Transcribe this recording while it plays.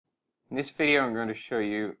In this video, I'm going to show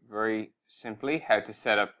you very simply how to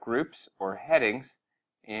set up groups or headings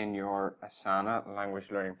in your Asana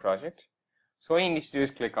language learning project. So all you need to do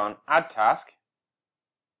is click on Add Task.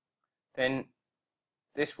 Then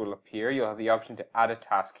this will appear. You'll have the option to add a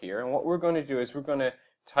task here. And what we're going to do is we're going to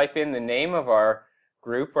type in the name of our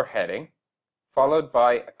group or heading, followed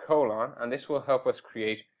by a colon, and this will help us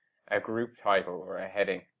create a group title or a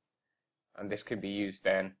heading. And this can be used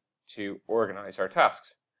then to organize our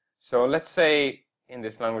tasks. So let's say in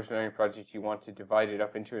this language learning project you want to divide it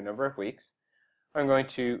up into a number of weeks. I'm going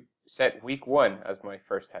to set week 1 as my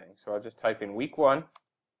first heading. So I'll just type in week 1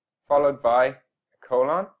 followed by a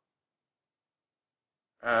colon,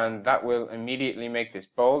 and that will immediately make this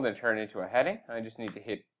bold and turn into a heading. I just need to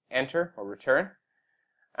hit enter or return,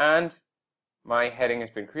 and my heading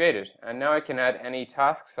has been created. And now I can add any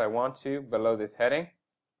tasks I want to below this heading.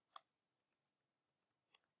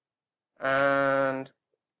 And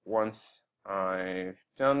once I've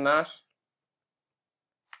done that,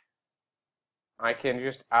 I can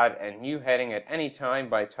just add a new heading at any time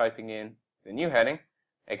by typing in the new heading,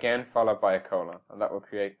 again followed by a colon, and that will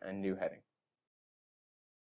create a new heading.